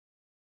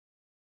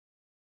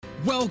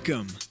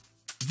Welcome.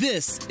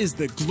 This is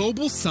the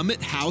Global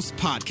Summit House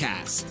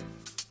podcast.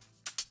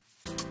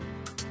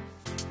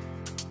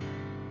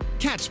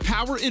 Catch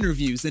power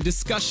interviews and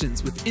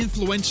discussions with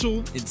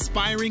influential,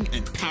 inspiring,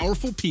 and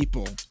powerful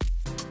people.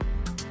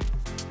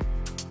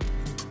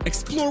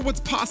 Explore what's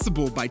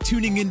possible by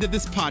tuning into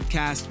this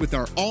podcast with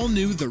our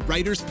all-new The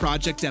Writers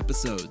Project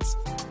episodes,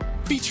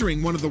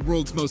 featuring one of the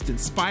world's most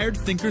inspired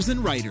thinkers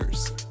and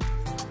writers.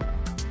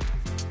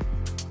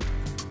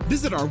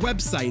 Visit our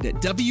website at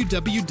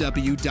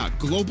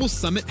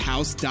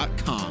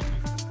www.globalsummithouse.com.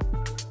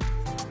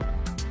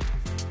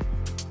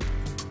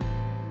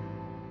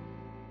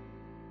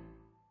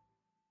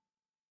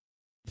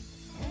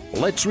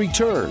 Let's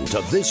return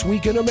to This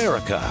Week in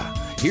America.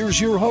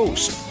 Here's your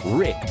host,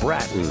 Rick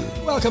Bratton.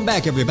 Welcome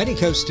back, everybody,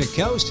 coast to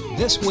coast.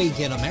 This Week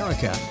in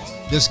America.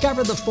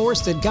 Discover the force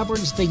that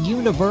governs the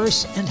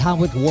universe and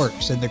how it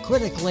works in the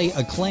critically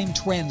acclaimed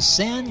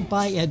Transcend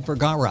by Ed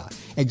Vergara,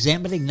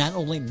 examining not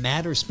only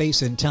matter,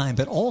 space, and time,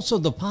 but also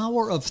the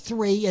power of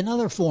three in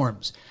other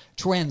forms.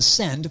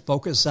 Transcend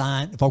focuses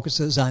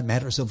on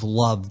matters of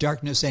love,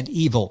 darkness, and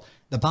evil,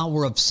 the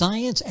power of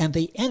science, and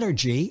the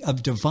energy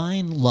of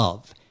divine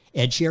love.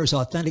 Ed shares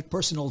authentic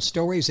personal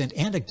stories and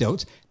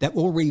anecdotes that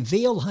will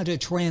reveal how to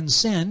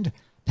transcend,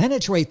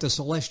 penetrate the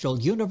celestial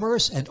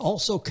universe, and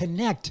also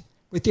connect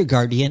with your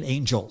guardian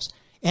angels.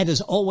 Ed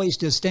has always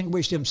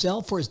distinguished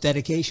himself for his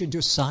dedication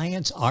to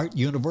science, art,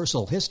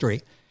 universal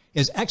history.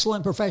 His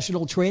excellent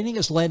professional training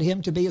has led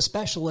him to be a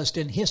specialist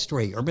in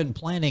history, urban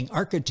planning,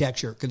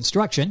 architecture,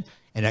 construction,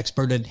 an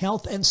expert in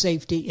health and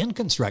safety in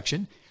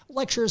construction,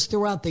 lectures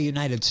throughout the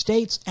United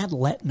States and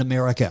Latin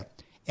America.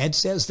 Ed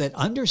says that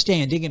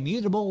understanding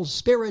immutable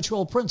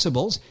spiritual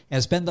principles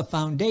has been the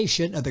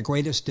foundation of the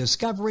greatest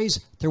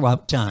discoveries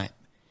throughout time.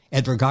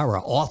 Ed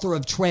Vergara, author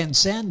of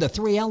Transcend, The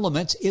Three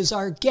Elements, is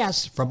our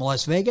guest from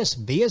Las Vegas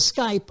via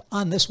Skype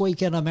on This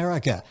Week in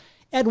America.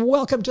 Ed,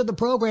 welcome to the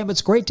program.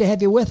 It's great to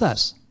have you with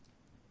us.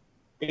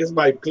 It's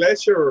my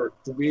pleasure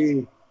to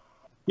be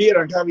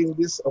here and having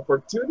this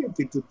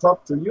opportunity to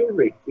talk to you,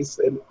 Rick. It's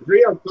a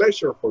real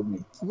pleasure for me.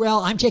 Well,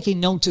 I'm taking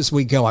notes as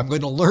we go. I'm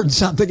going to learn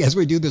something as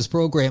we do this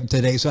program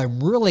today, so I'm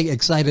really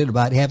excited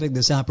about having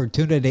this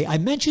opportunity. I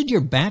mentioned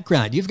your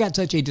background. You've got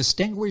such a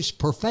distinguished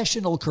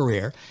professional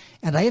career,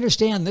 and I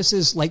understand this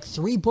is like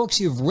 3 books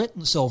you've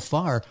written so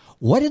far.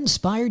 What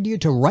inspired you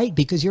to write?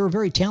 Because you're a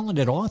very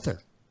talented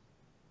author.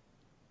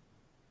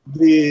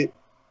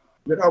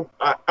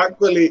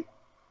 Actually,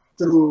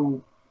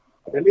 through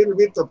a little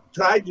bit of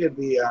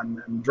tragedy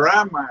and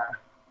drama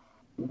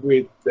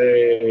with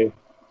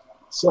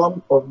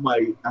some of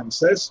my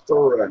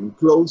ancestors and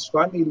close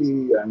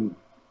family and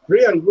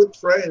real good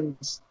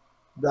friends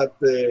that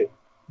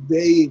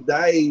they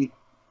died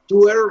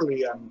too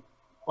early and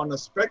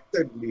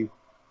unexpectedly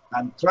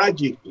and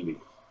tragically.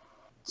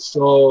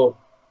 So,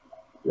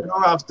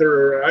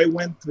 after I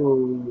went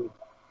through,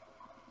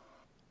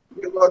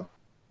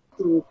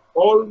 through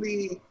all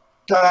the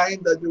time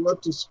that you go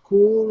to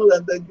school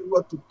and then you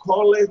go to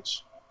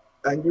college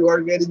and you are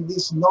getting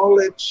this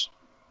knowledge.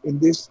 In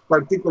this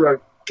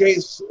particular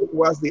case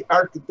was the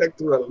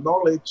architectural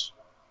knowledge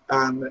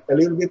and a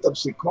little bit of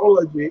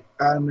psychology,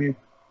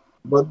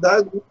 but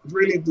that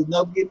really did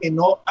not give me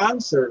no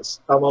answers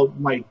about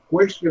my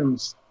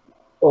questions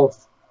of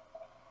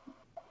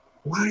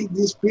why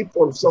these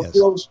people so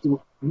close to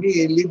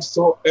me live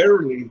so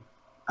early,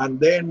 and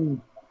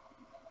then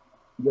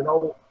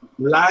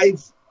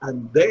life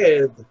and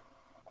death.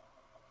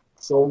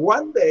 So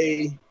one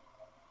day,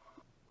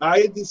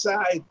 I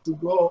decided to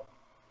go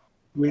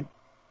with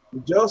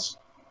just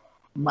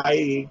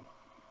my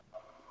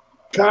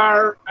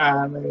car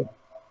and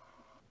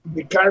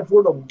the car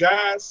full of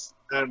gas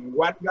and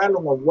 1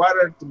 gallon of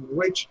water to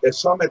reach the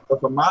summit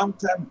of a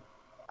mountain.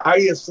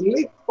 I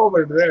sleep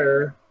over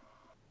there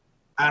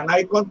and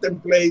I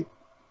contemplate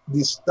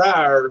the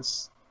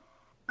stars,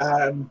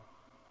 and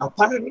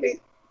apparently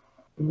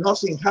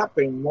nothing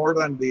happened more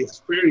than the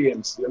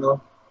experience, to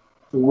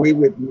be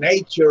with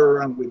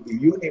nature and with the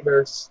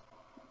universe.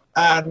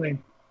 And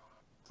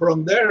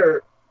from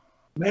there,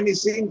 many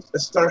things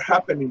start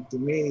happening to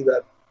me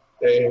that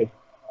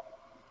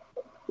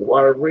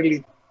were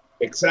really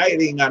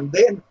exciting. And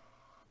then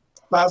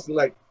past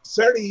like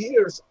 30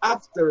 years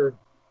after,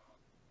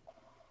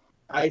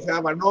 I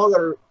have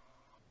another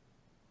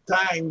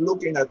time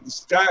looking at the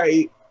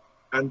sky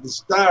and the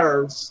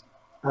stars,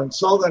 and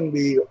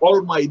suddenly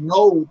all my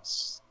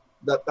notes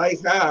that I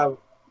have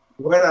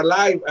were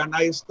alive, and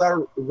I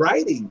start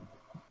writing.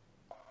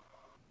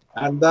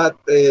 And that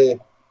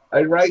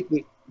I write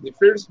the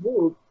first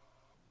book,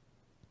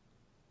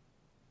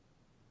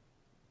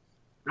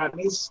 and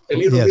it's a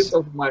little bit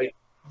of my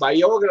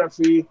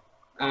biography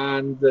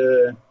and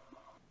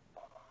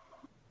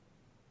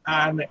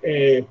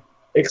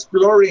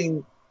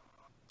exploring,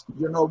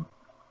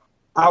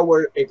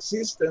 our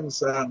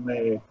existence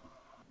and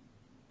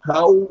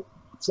how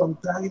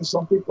sometimes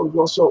some people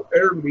go so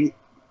early,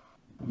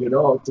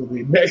 to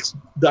the next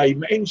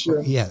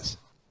dimension. Yes.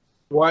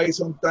 Why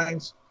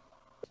sometimes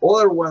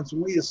other ones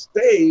we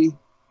stay.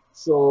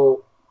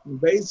 So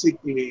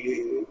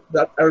basically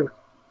that are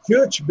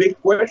huge,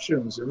 big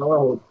questions,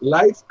 about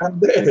life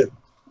and death.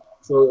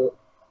 So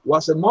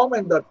was a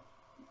moment that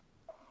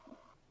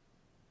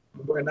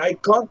when I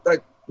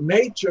contact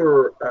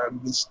nature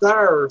and the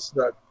stars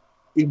that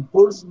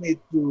impulsed me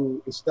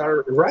to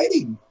start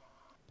writing.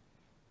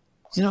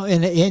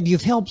 And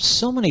you've helped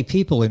so many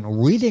people in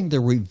reading the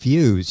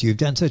reviews. You've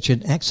done such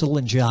an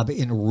excellent job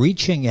in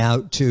reaching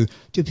out to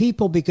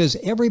people because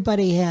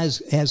everybody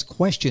has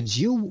questions.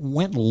 You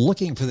went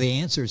looking for the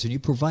answers, and you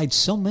provide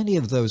so many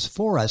of those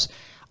for us.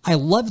 I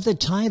love the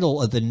title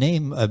of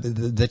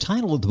the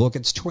title of the book.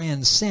 It's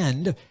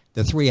Transcend,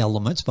 The Three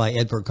Elements by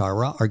Ed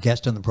Vergara, our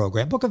guest on the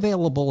program. Book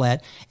available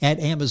at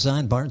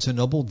Amazon, Barnes &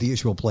 Noble, the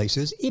usual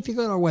places. If you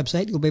go to our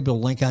website, you'll be able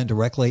to link on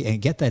directly and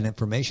get that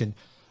information.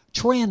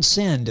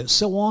 Transcend,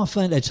 so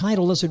often a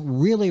title doesn't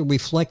really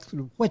reflect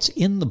what's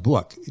in the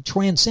book.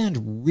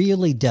 Transcend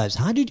really does.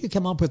 How did you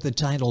come up with the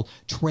title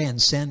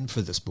Transcend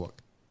for this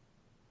book?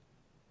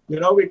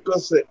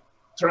 Because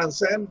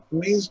transcend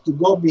means to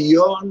go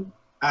beyond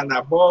and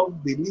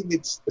above the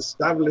limits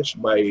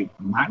established by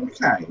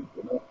mankind.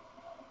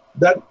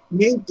 That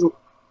means to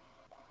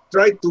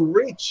try to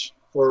reach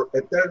for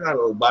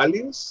eternal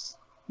values,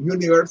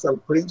 universal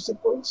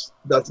principles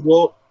that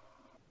go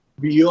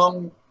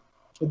beyond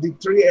the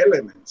three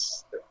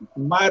elements,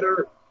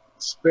 matter,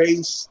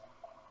 space,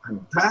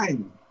 and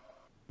time,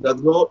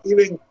 that go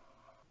even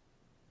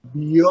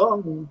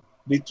beyond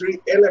the three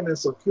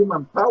elements of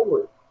human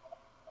power,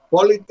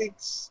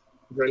 politics,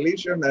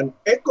 religion, and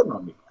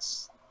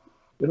economics.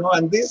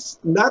 And these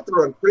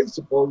natural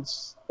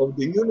principles of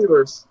the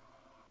universe,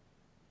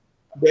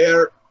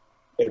 they're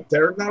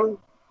eternal,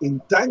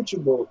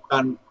 intangible,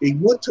 and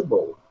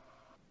immutable.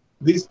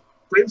 These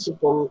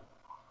principles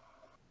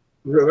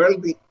reveal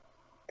the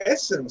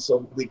essence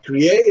of the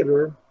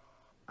Creator,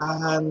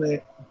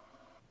 and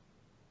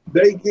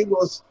they give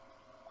us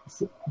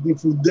the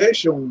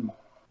foundation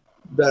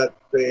that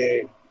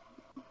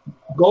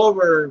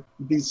govern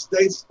the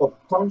states of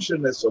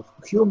consciousness of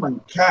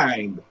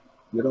humankind,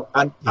 and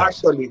yes.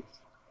 Actually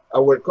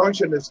our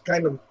consciousness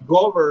kind of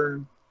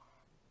govern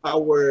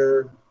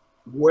our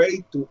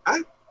way to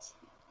act.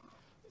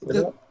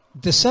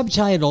 The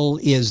subtitle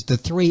is The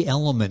Three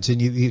Elements, and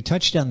you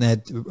touched on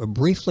that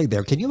briefly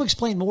there. Can you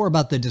explain more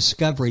about your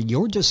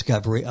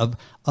discovery of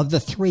the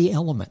three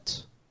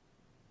elements?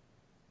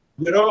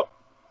 To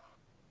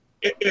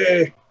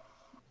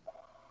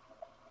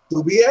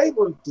be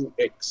able to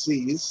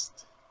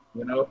exist,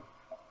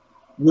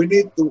 we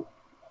need to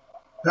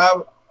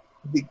have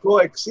the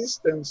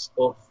coexistence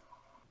of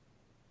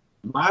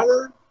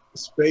matter,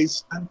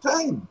 space, and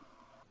time.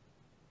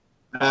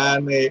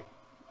 And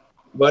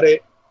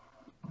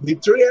the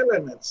three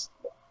elements,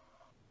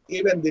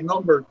 even the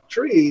number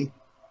 3,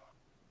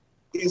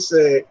 is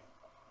a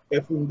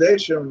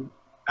foundation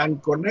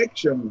and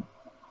connection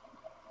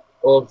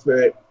of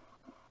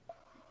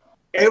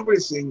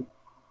everything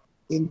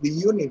in the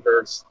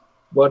universe.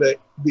 But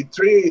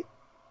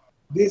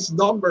this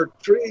number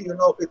 3,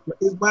 it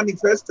is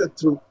manifested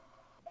through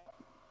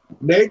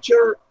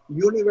nature,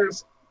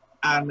 universe,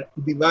 and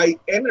divine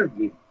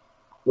energy.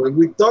 When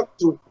we talk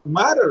to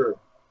matter,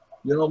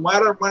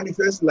 matter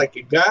manifests like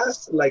a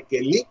gas, like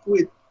a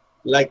liquid,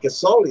 like a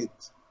solid.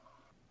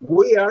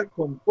 We are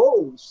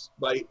composed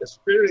by a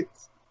spirit,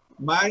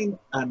 mind,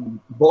 and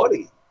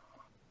body.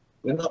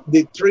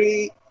 The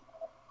three,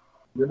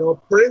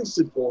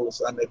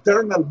 principles and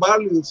eternal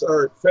values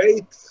are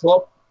faith,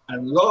 hope,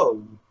 and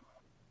love.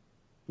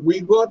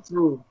 We go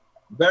through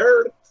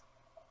birth,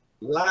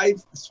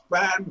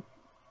 lifespan,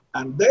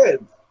 and death.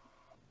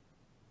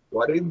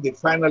 What is the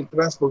final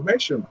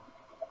transformation?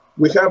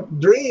 We have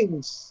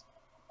dreams,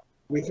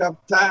 we have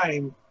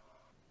time,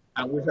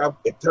 and we have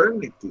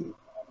eternity.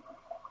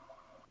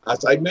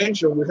 As I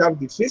mentioned, we have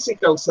the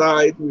physical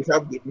side, we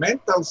have the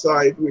mental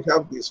side, we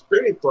have the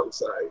spiritual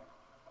side.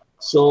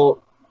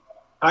 So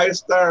I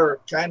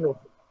start kind of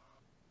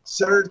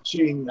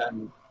searching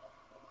and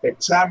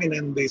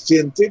examining the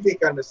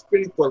scientific and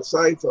spiritual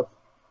sides of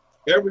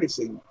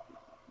everything,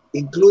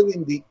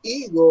 including the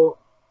ego,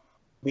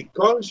 the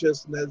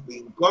consciousness, the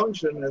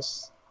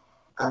unconsciousness,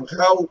 and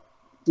how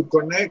to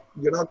connect,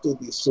 to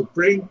the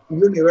supreme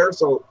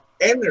universal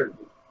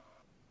energy.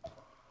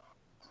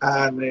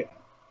 And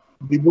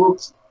the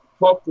books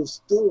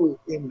focus too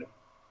in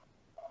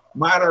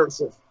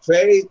matters of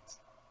faith,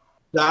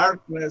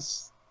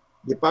 darkness,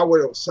 the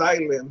power of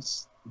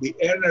silence, the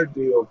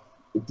energy of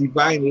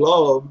divine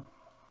love,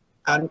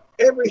 and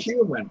every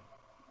human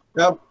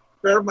have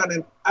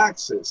permanent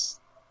access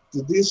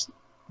to this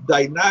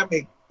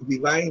dynamic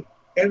divine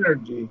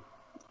energy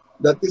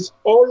that is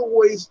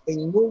always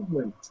in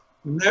movement,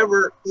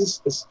 never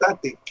is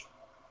static,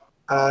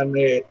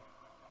 and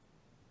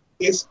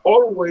it's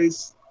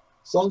always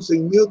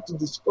something new to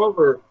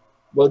discover.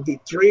 But the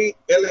three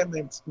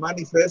elements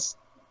manifest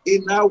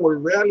in our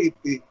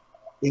reality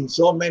in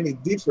so many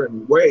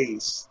different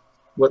ways.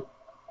 But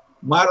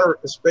matter,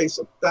 space,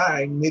 of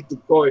time need to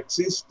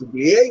coexist to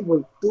be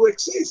able to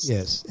exist.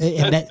 Yes,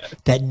 and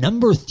that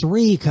number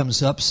 3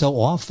 comes up so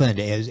often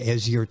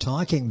as you're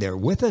talking there.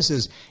 With us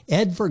is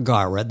Ed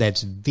Vergara.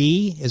 That's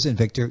V as in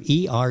Victor,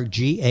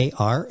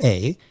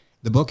 Ergara.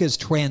 The book is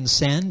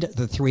Transcend,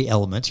 the 3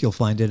 Elements. You'll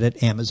find it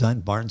at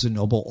Amazon, Barnes &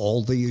 Noble,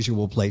 all the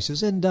usual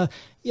places. And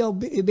you'll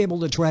be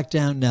able to track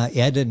down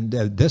Ed and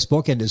this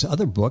book and his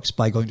other books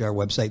by going to our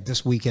website,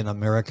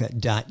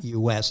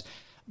 thisweekinamerica.us.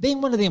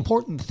 Being one of the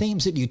important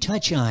themes that you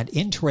touch on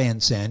in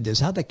Transcend is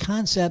how the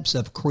concepts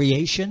of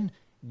creation,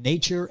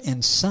 nature,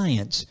 and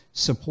science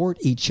support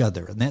each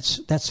other. And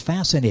that's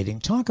fascinating.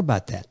 Talk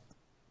about that.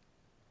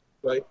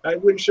 Right. I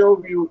will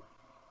show you,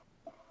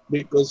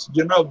 because,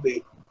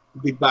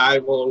 the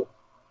Bible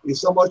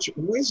is so much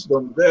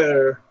wisdom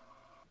there,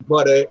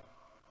 but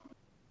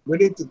we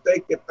need to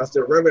take it as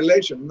a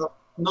revelation,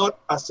 not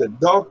as a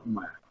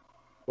dogma,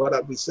 but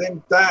at the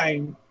same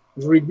time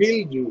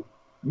reveal you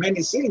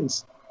many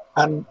things.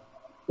 And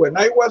when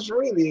I was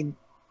reading,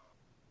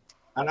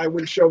 and I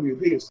will show you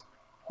this,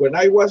 when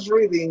I was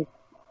reading,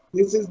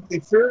 this is the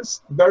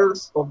first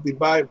verse of the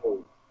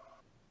Bible.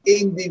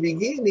 In the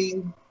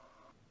beginning,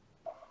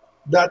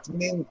 that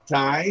means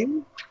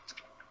time.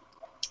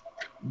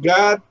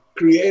 God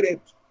created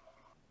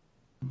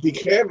the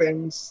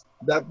heavens,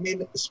 that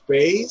means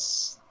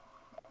space,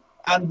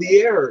 and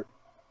the earth,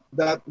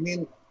 that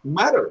means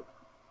matter.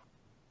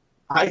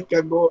 I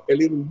can go a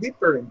little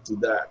deeper into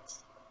that.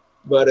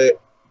 But,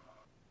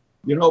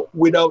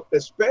 without a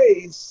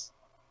space,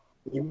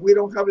 if we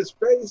don't have a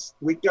space,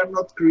 we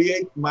cannot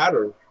create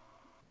matter.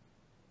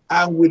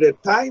 And with a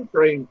time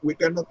frame, we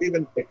cannot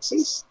even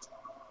exist.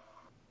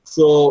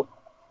 So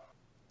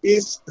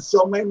it's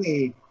so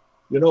many,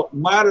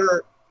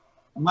 matter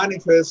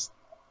manifest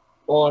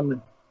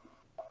on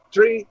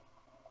three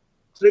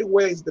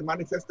ways. The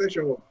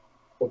manifestation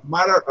of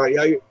matter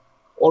I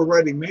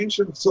already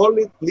mentioned: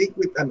 solid,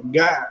 liquid, and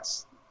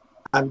gas.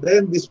 And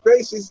then the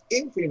space is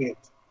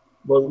infinite,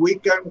 but we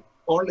can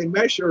only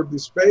measure the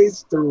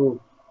space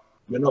through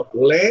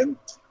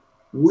length,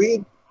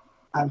 width,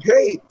 and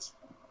height.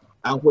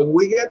 And when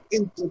we get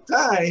into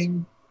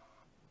time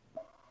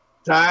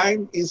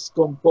is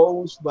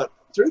composed by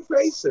 3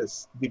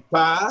 phases: the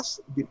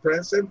past, the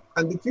present,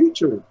 and the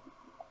future.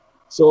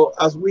 So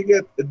as we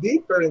get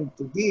deeper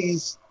into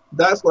these,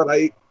 that's what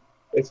I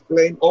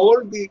explain, all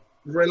the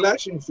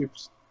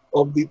relationships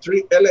of the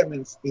 3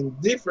 elements in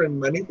different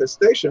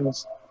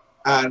manifestations,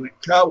 and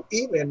how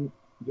even,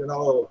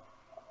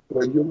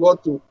 when you go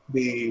to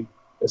the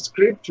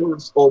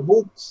scriptures or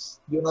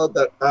books,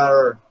 that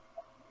are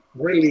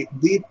really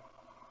deep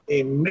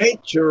in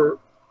nature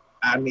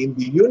and in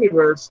the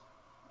universe,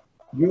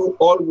 you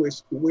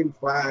always will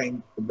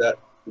find that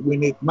we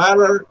need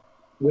matter,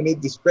 we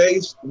need the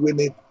space, we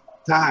need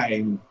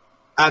time.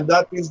 And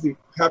that is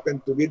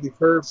happened to be the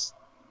first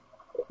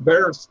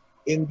verse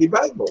in the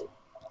Bible.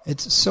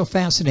 It's so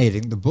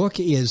fascinating. The book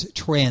is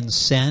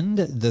Transcend,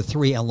 the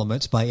 3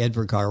 Elements by Ed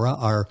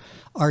Vergara.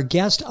 Our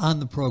guest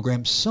on the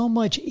program, so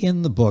much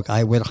in the book.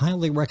 I would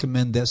highly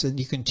recommend this, and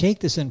you can take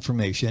this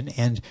information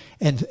and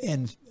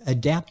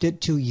adapt it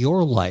to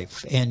your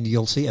life, and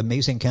you'll see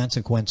amazing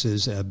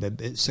consequences,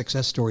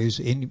 success stories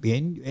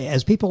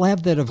as people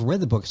have that have read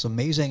the book. It's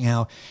amazing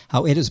how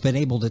it has been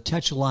able to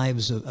touch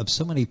lives of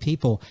so many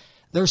people.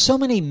 There's so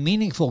many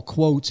meaningful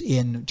quotes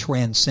in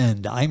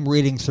Transcend. I'm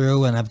reading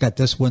through, and I've got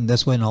this one.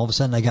 All of a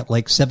sudden, I got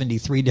like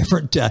 73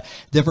 different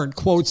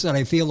quotes that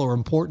I feel are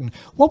important.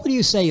 What would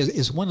you say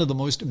is one of the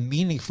most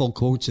meaningful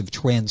quotes of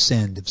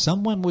Transcend? If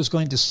someone was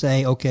going to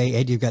say, okay,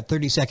 Ed, you've got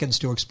 30 seconds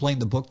to explain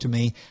the book to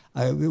me,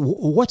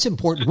 what's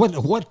important?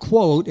 What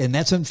quote, and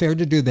that's unfair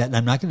to do that, and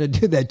I'm not going to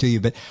do that to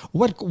you, but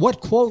what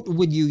quote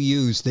would you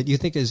use that you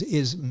think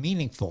is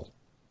meaningful?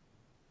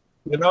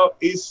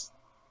 It's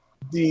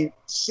the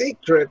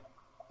secret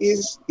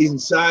is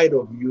inside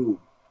of you.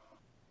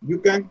 You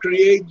can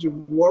create your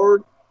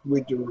world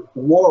with your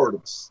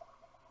words.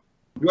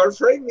 You are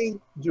framing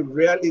your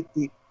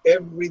reality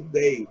every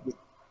day, with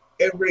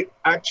every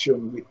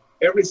action, with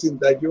everything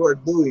that you are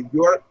doing.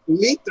 You are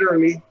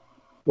literally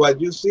what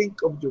you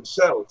think of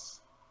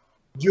yourself.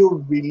 Your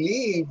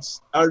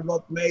beliefs are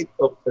not made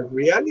of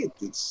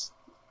realities.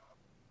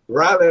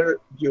 Rather,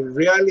 your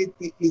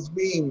reality is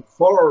being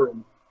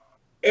formed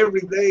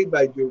every day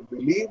by your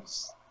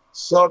beliefs,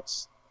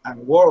 thoughts,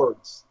 and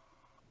words.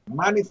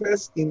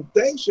 Manifest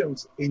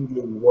intentions in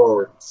your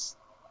words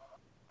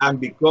and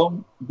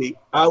become the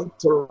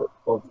author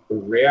of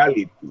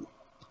reality.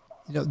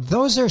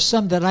 Those are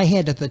some that I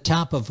had at the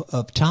top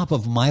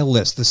of my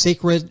list. The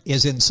secret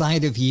is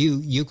inside of you.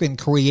 You can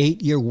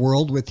create your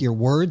world with your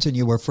words, and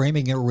you are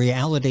framing your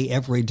reality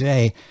every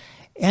day.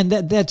 And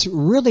that's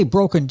really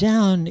broken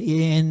down.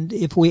 And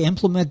if we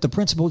implement the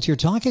principles you're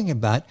talking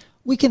about,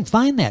 we can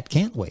find that,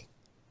 can't we?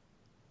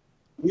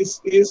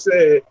 This is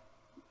a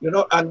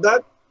and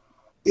that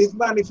is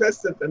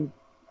manifested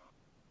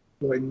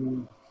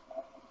when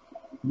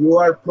you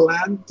are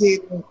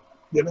planting,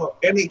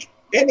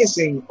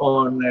 anything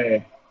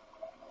on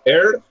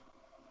earth.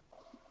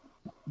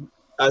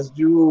 As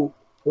you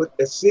put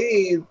a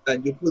seed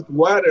and you put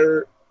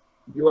water,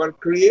 you are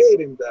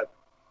creating that,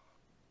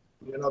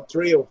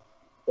 tree of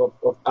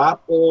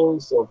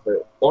apples, of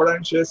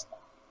oranges.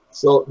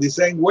 So the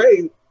same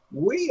way,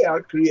 we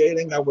are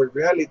creating our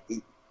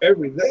reality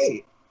every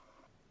day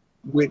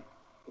with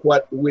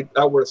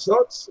our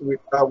thoughts, with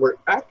our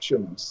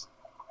actions.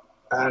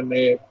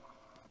 And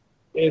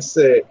it's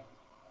the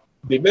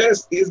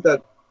best is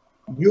that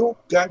you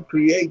can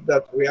create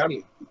that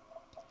reality.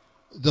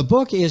 The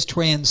book is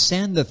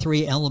Transcend, the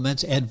Three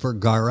Elements. Ed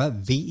Vergara,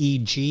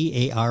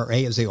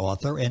 Vegara, is the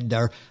author. And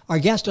our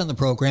guest on the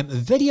program, a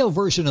video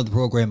version of the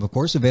program, of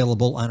course,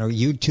 available on our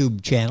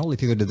YouTube channel.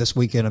 If you go to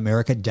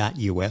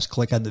thisweekinamerica.us,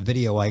 click on the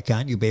video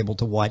icon, you'll be able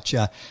to watch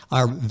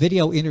our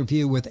video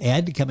interview with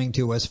Ed coming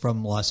to us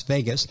from Las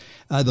Vegas.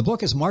 The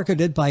book is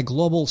marketed by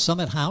Global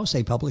Summit House,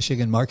 a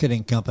publishing and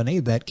marketing company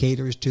that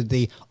caters to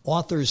the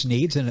author's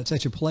needs. And it's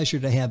such a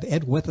pleasure to have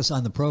Ed with us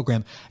on the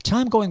program.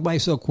 Time going by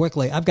so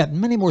quickly. I've got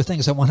many more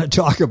things I want to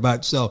talk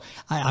about, so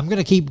I'm going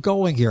to keep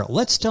going here.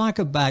 Let's talk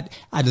about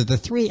out of the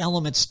three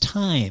elements.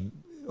 Time,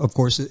 of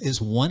course, is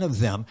one of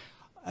them.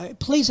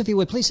 Please, if you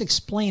would, please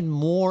explain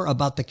more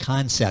about the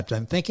concept.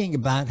 I'm thinking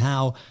about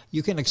how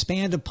you can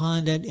expand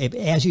upon it,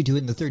 as you do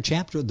in the third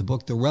chapter of the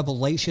book, the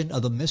revelation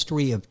of the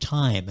mystery of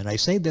time. And I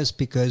say this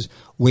because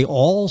we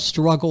all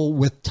struggle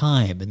with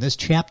time, and this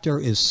chapter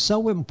is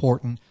so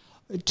important.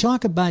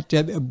 Talk about,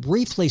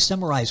 briefly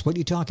summarize what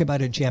you talk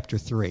about in chapter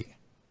 3.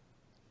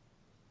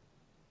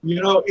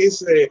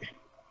 It's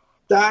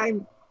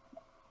time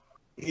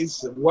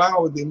is one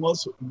of the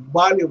most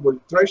valuable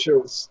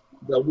treasures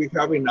that we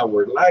have in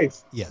our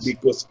life. Yes.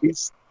 Because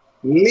it's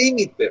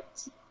limited.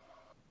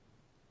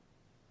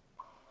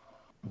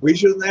 We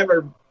should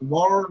never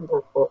mourn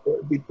or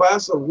the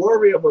past or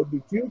worry about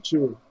the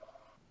future,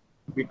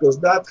 because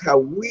that's how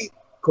we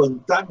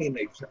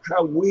contaminate,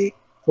 how we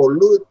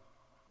pollute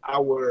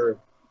our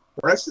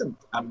present,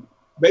 and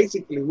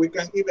basically we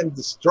can even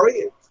destroy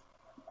it.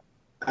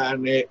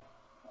 And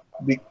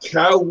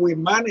how we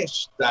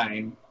manage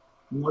time,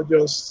 not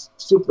just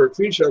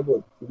superficial,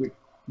 but with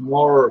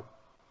more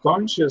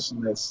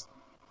consciousness,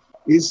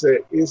 is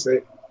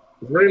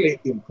really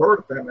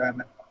important.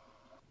 And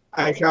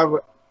I have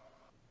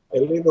a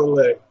little,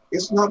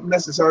 it's not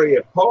necessarily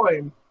a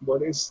poem,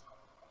 but it's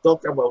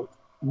talk about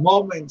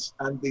moments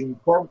and the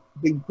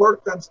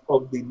importance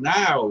of the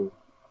now,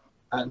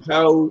 and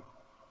how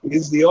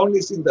is the only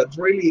thing that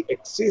really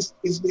exists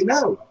is the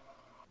now.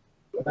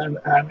 And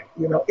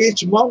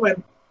each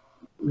moment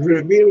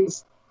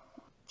reveals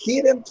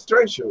hidden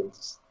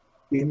treasures.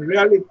 In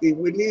reality,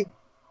 we live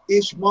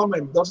each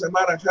moment, doesn't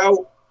matter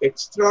how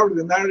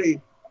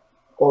extraordinary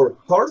or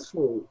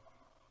hurtful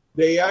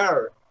they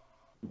are,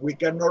 we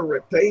cannot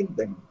retain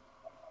them.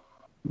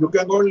 You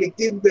can only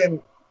keep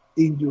them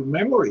in your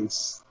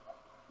memories.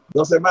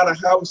 Doesn't matter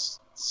how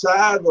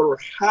sad or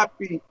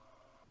happy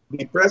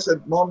the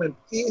present moment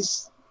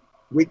is,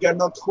 we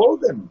cannot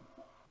hold them.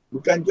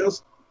 We can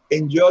just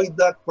enjoy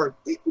that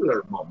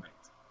particular moment.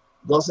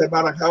 Doesn't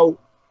matter how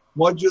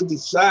much you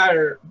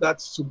desire that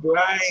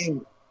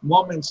sublime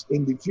moments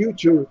in the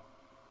future,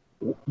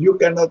 you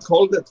cannot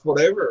hold it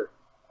forever.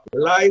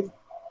 Life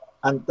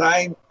and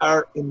time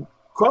are in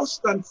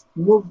constant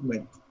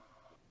movement.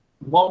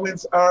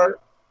 Moments are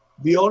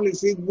the only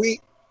thing we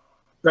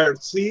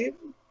perceive.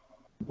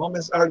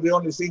 Moments are the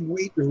only thing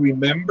we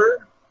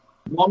remember.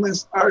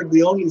 Moments are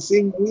the only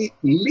thing we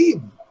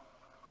live.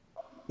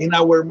 In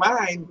our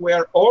mind, we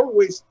are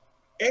always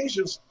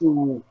anxious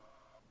to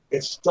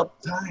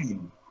stop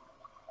time.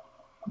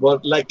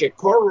 But like a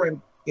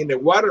current in a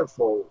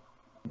waterfall,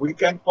 we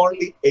can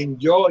only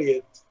enjoy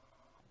it,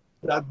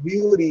 that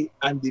beauty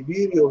and the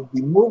beauty of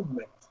the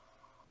movement.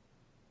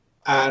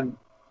 And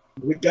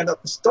we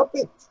cannot stop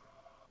it.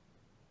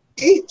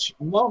 Each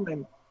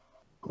moment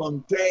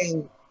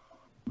contains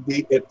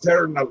the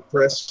eternal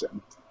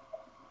present.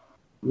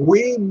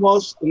 We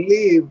must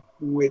live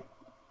with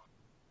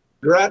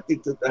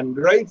gratitude and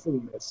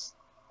gratefulness.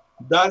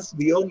 That's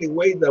the only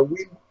way that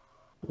we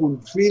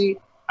fulfill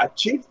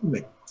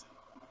achievement.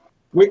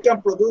 We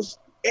can produce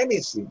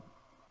anything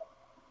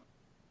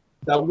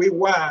that we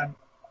want.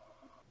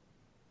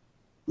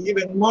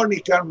 Even money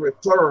can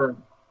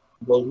return,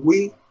 but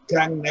we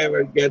can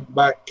never get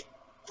back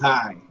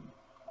time.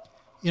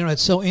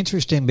 It's so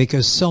interesting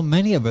because so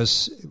many of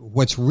us,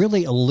 what's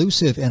really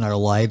elusive in our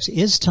lives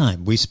is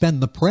time. We spend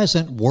the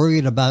present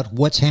worried about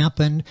what's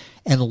happened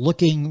and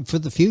looking for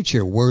the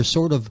future. We're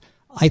sort of,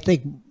 I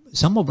think,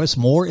 some of us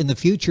more in the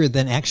future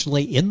than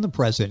actually in the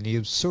present.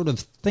 You sort of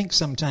think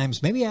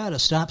sometimes, maybe I ought to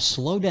stop,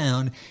 slow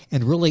down,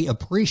 and really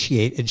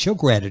appreciate and show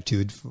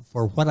gratitude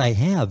for what I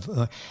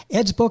have.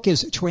 Ed's book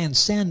is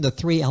Transcend, the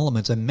Three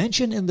Elements. I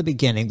mentioned in the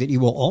beginning that you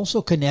will also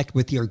connect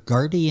with your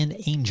guardian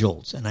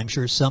angels. And I'm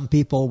sure some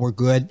people were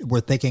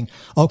thinking,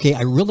 okay,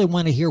 I really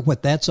want to hear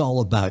what that's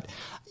all about.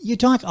 You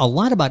talk a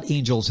lot about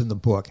angels in the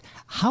book.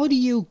 How do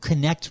you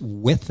connect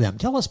with them?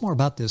 Tell us more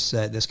about this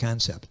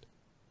concept.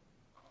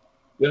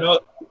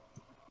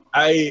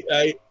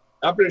 I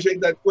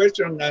appreciate that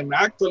question, and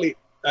actually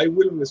I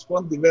will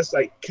respond the best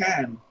I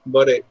can.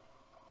 But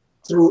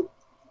through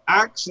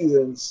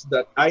accidents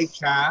that I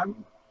had,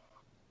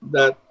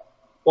 that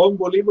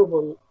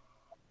unbelievable,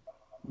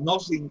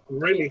 nothing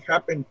really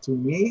happened to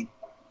me.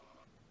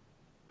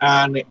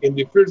 And in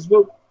the first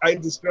book, I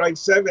described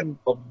 7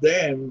 of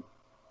them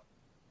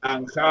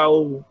and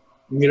how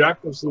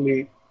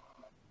miraculously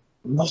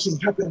nothing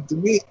happened to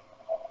me.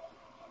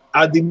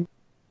 At the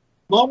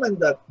moment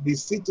that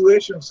these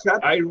situations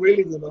happen, I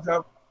really do not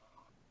have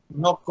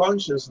no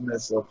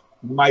consciousness of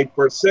my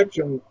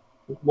perception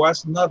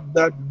was not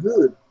that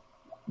good.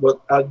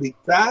 But at the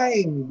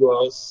time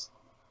was,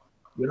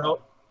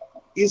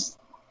 it's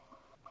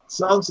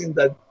something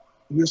that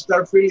you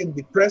start feeling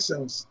the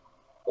presence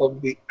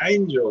of the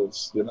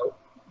angels,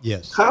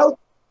 Yes. How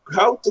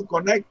to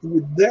connect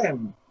with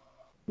them,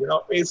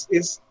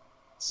 it's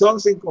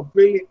something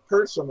completely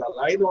personal.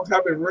 I don't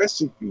have a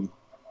recipe,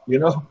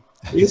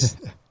 It's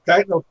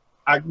kind of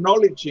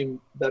acknowledging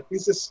that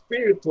it's a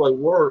spiritual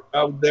world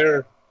out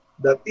there,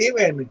 that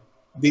even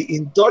the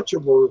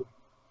untouchable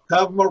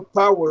have more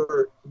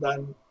power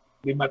than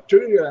the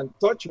material and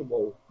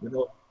touchable,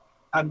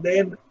 And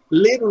then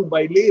little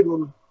by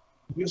little,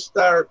 you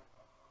start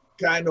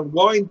kind of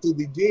going to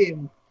the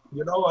gym,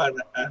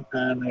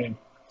 and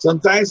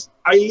sometimes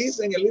I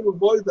listen a little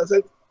voice that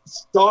says,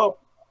 stop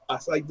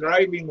as I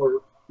driving,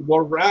 or go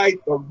right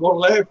or go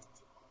left,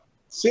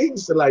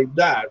 things like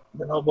that,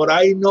 but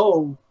I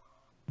know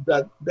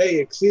that they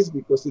exist,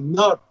 because if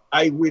not,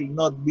 I will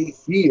not be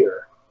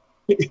here.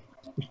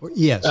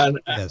 Yes. And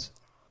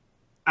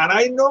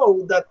I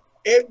know that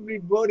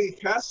everybody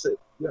has it,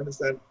 you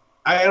understand?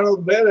 I am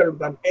not better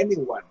than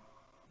anyone.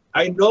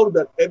 I know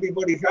that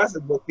everybody has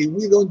it, but if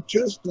we don't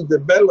choose to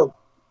develop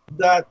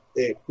that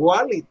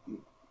quality,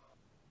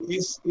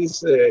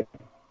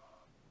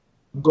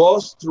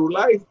 goes through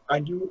life,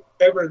 and you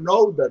ever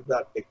know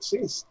that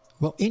exists.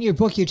 Well, in your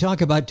book, you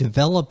talk about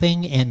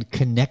developing and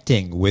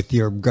connecting with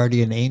your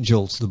guardian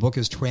angels. The book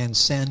is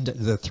Transcend,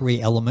 the 3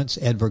 Elements.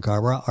 Ed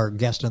Vergara, our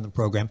guest on the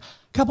program.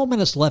 A couple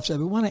minutes left. I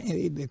want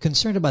to be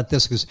concerned about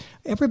this because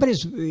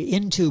everybody's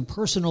into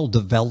personal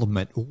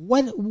development.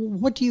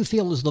 What do you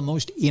feel is the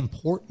most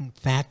important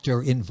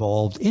factor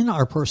involved in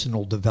our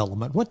personal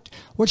development? What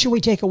should we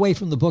take away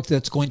from the book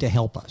that's going to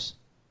help us?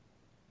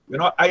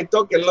 I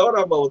talk a lot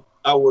about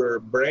our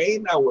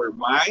brain, our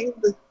mind.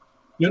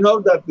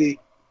 That the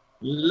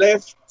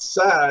left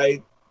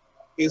side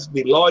is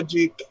the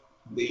logic,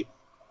 the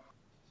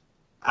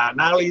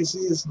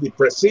analysis, the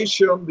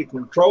precision, the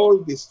control,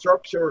 the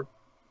structure.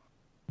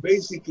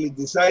 Basically,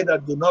 the side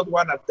that do not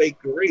want to take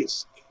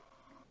risk.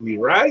 The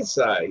right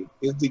side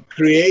is the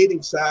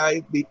creative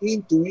side, the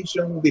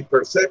intuition, the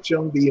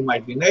perception, the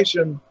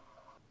imagination,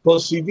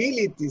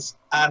 possibilities,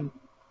 and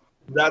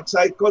that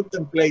side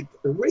contemplate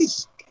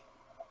risk.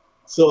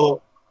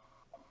 So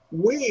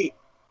we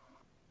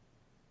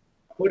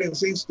putting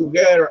things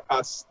together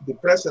as the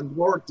present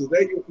world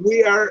today,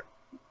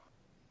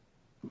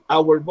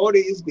 our body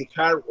is the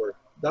hardware.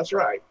 That's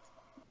right.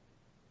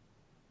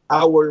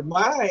 Our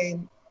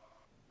mind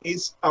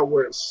is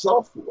our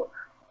software.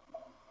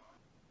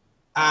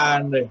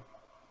 And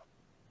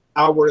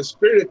our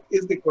spirit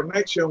is the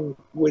connection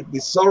with the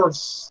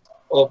source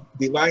of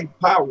divine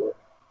power.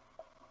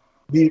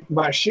 The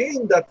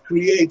machine that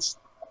creates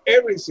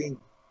everything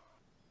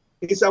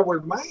is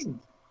our mind.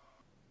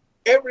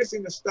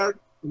 Everything starts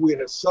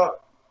with a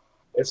thought.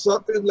 A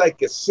thought is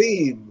like a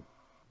seed,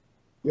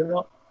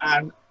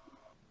 and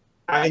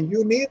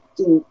you need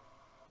to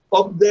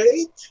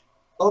upgrade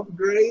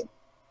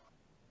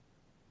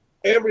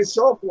every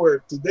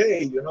software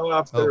today,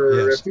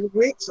 after a few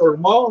weeks or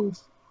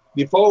months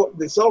before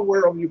the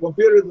software of your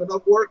computer does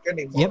not work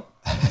anymore.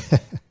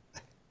 Yep.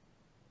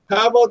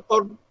 How about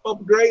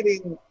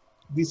upgrading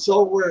the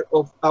software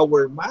of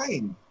our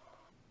mind?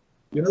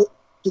 To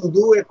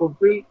do a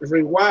complete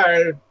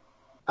rewire.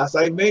 As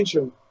I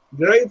mentioned,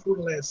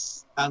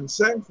 gratefulness and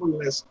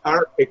thankfulness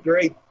are a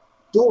great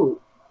tool.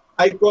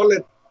 I call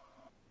it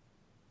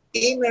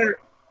inner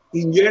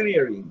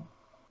engineering,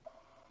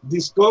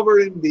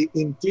 discovering the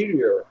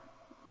interior.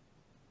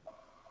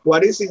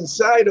 What is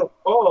inside of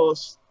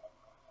us,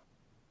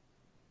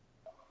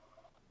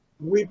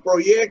 we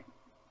project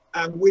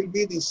and will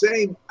be the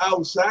same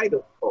outside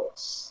of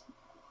us.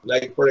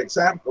 Like, for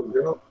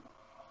example,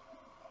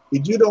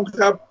 if you don't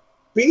have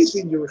peace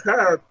in your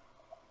heart,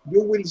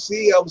 you will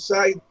see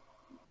outside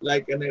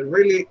like in a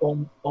really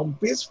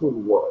unpeaceful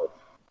world.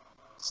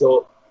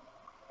 So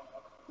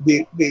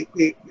the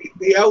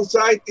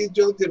outside is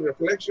just the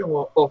reflection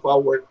of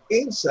our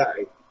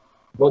inside,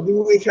 but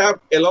we have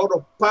a lot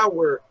of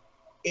power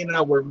in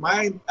our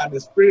mind and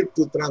spirit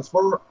to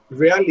transform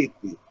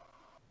reality.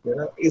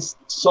 It's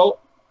so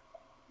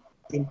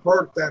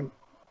important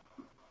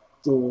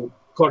to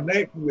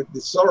connect with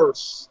the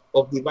source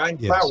of divine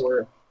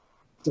power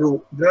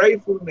through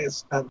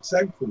gratefulness and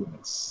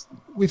thankfulness.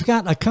 We've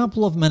got a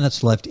couple of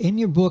minutes left. In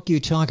your book, you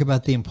talk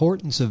about the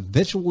importance of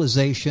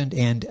visualization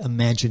and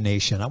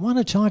imagination. I want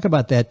to talk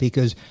about that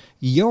because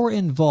you're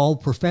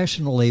involved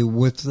professionally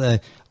with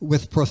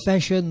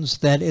professions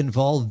that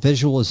involve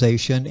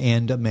visualization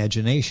and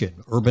imagination,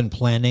 urban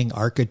planning,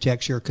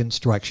 architecture,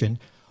 construction.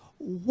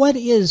 Why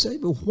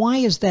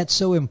is that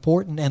so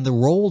important, and the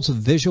roles of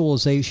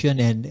visualization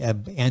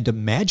and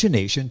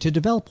imagination to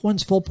develop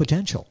one's full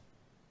potential?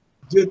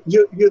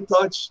 You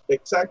touched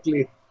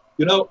exactly,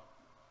 the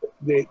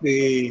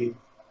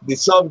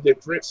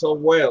subject so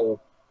well.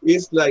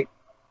 It's like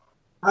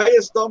I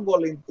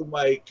stumbled into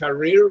my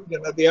career,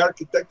 the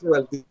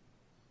architectural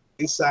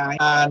design,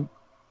 and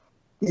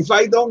if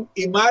I don't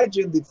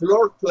imagine the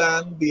floor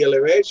plan, the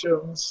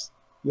elevations,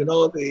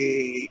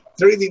 the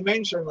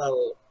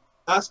three-dimensional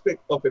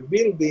aspect of a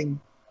building,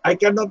 I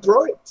cannot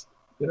draw it.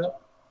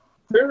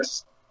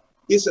 First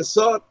is a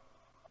thought,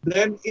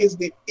 then is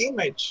the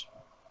image,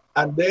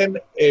 and then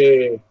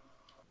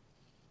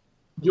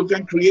you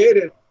can create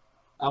it,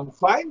 and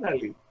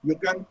finally you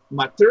can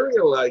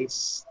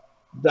materialize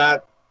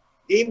that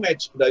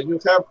image that you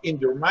have in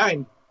your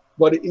mind.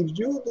 But if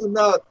you do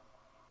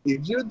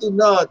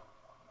not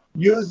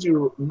use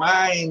your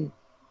mind,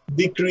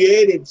 the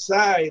creative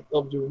side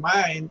of your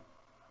mind,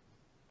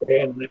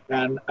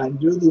 and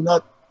you do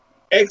not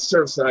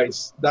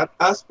exercise that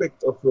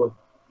aspect of your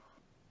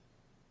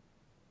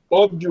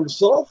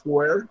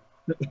software,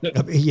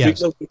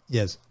 yes,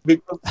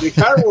 because the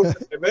hardware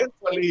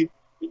eventually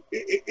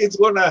it's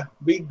gonna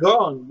be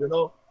gone,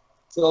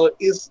 So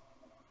it's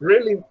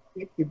really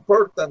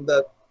important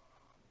that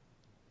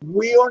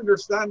we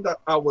understand that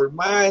our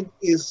mind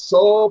is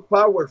so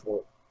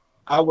powerful.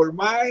 Our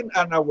mind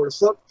and our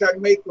thought can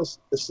make us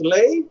a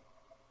slave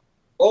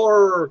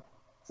or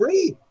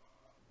free.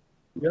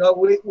 We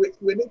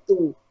need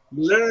to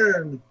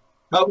learn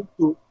how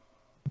to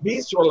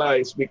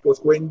visualize, because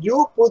when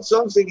you put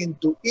something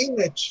into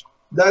image,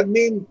 that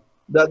means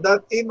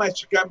that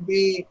image can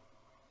be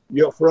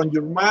from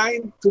your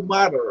mind to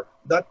matter.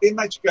 That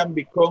image can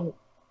become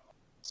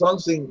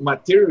something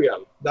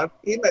material. That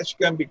image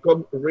can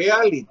become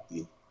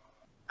reality.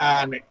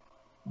 And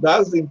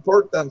that's the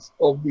importance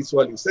of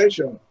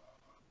visualization.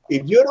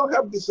 If you don't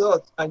have the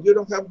thought and you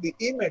don't have the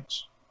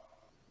image,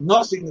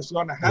 nothing is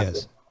going to happen.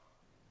 Yes.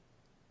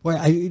 Well,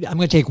 I'm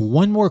going to take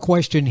one more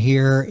question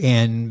here,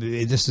 and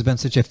this has been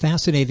such a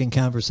fascinating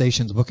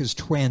conversation. The book is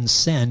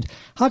Transcend.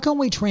 How can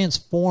we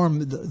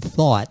transform the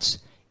thoughts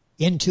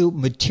into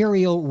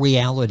material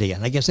reality?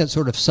 And I guess that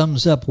sort of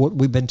sums up what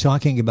we've been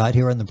talking about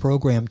here on the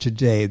program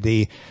today.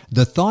 The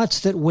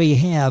thoughts that we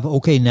have,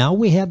 okay, now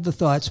we have the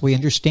thoughts, we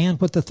understand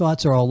what the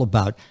thoughts are all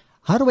about.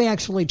 How do we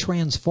actually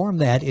transform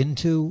that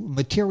into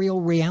material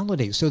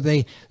reality so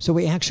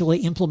we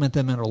actually implement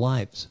them in our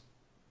lives?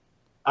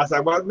 As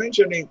I was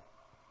mentioning,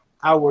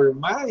 our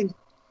mind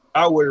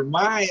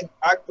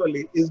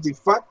actually is the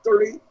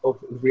factory of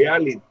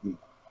reality,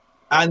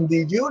 and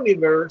the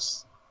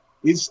universe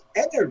is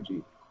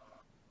energy.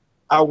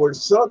 Our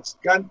thoughts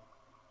can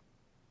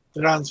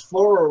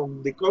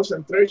transform the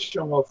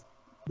concentration of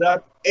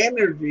that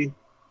energy,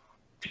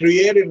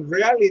 creating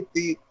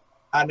reality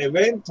and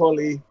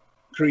eventually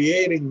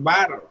creating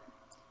matter.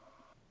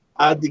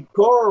 At the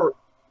core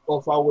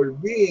of our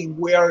being,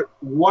 we are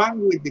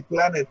one with the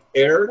planet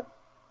Earth,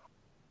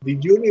 the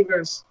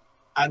universe,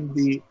 and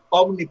the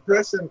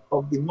omnipresence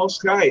of the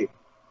Most High.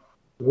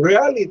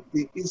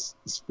 Reality is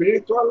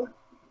spiritual,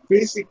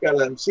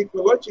 physical, and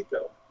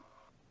psychological.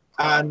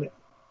 And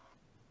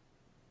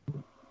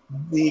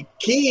the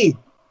key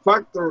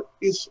factor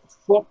is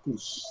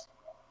focus.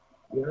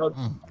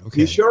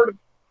 Okay.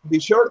 The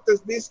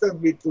shortest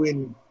distance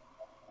between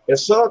a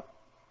thought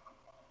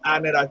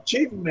and an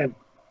achievement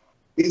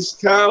is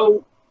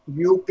how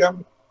you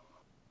can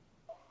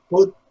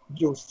put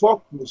your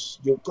focus,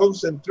 your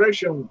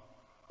concentration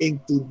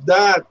into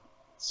that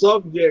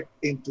subject,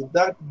 into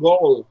that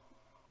goal.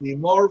 The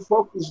more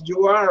focused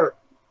you are,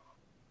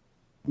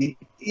 the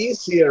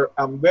easier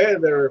and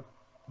better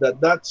that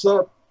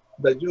thought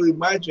that you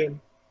imagine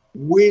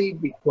will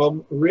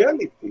become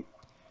reality.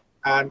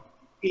 And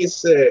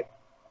it's a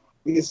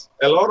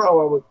lot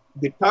of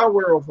the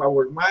power of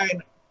our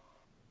mind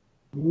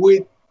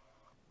with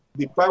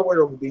the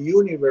power of the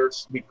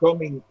universe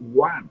becoming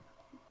one.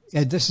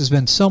 Ed, this has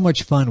been so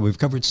much fun. We've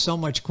covered so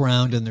much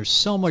ground, and there's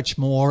so much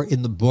more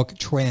in the book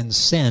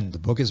Transcend. The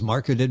book is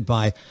marketed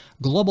by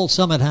Global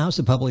Summit House,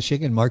 a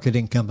publishing and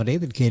marketing company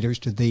that caters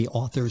to the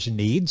author's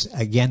needs.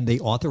 Again, the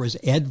author is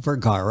Ed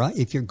Vergara.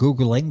 If you're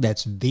Googling,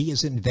 that's V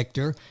as in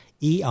Victor,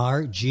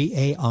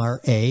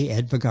 E-R-G-A-R-A,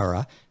 Ed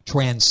Vergara.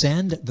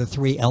 Transcend, the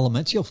 3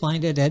 Elements. You'll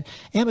find it at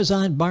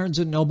Amazon, Barnes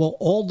 & Noble,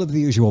 all of the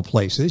usual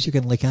places. You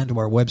can link onto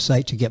our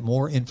website to get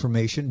more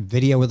information.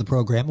 Video of the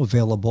program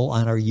available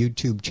on our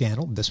YouTube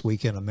channel, This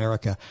Week in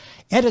America.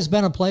 Ed, it's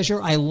been a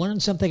pleasure. I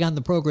learned something on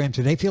the program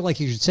today. I feel like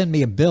you should send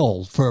me a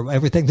bill for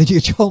everything that you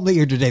told me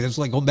here today. That's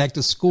like going back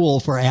to school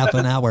for half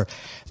an hour.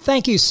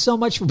 Thank you so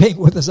much for being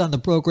with us on the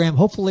program.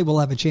 Hopefully we'll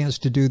have a chance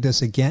to do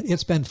this again.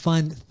 It's been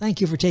fun.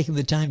 Thank you for taking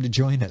the time to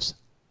join us.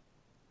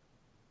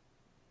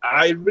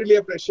 I really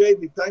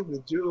appreciate the time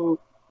with you.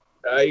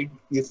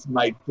 It's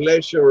my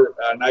pleasure,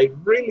 and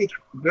I'm really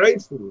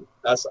grateful.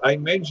 As I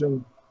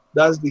mentioned,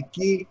 that's the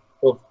key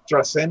of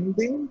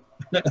transcending.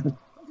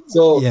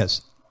 So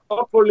yes,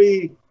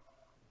 hopefully,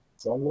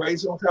 some way,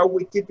 somehow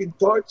we keep in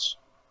touch,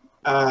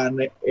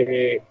 and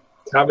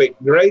have a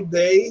great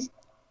day.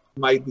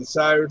 My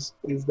desires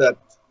is that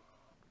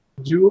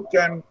you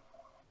can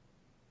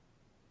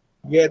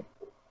get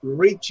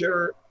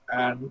richer,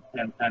 and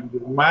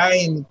your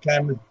mind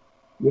can,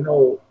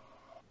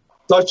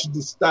 touch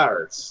the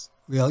stars.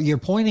 Well, you're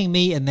pointing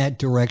me in that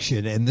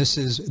direction, and this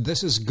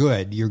is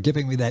good. You're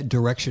giving me that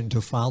direction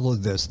to follow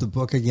this. The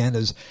book, again,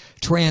 is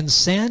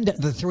Transcend,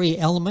 the 3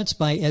 Elements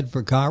by Ed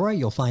Vergara.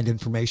 You'll find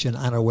information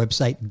on our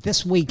website,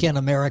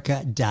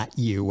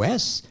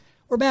 thisweekinamerica.us.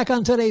 We're back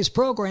on today's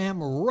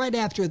program right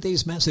after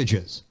these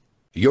messages.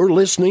 You're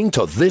listening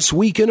to This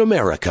Week in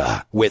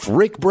America with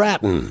Rick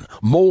Bratton.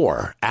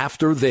 More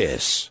after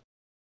this.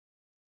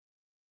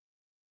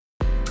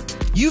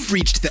 You've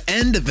reached the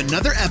end of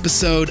another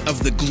episode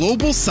of the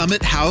Global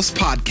Summit House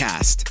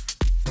podcast.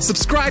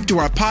 Subscribe to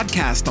our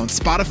podcast on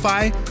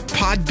Spotify,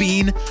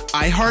 Podbean,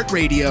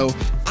 iHeartRadio,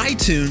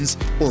 iTunes,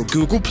 or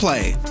Google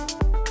Play.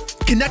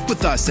 Connect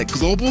with us at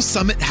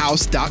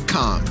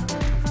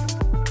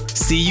globalsummithouse.com.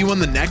 See you on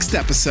the next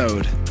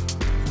episode.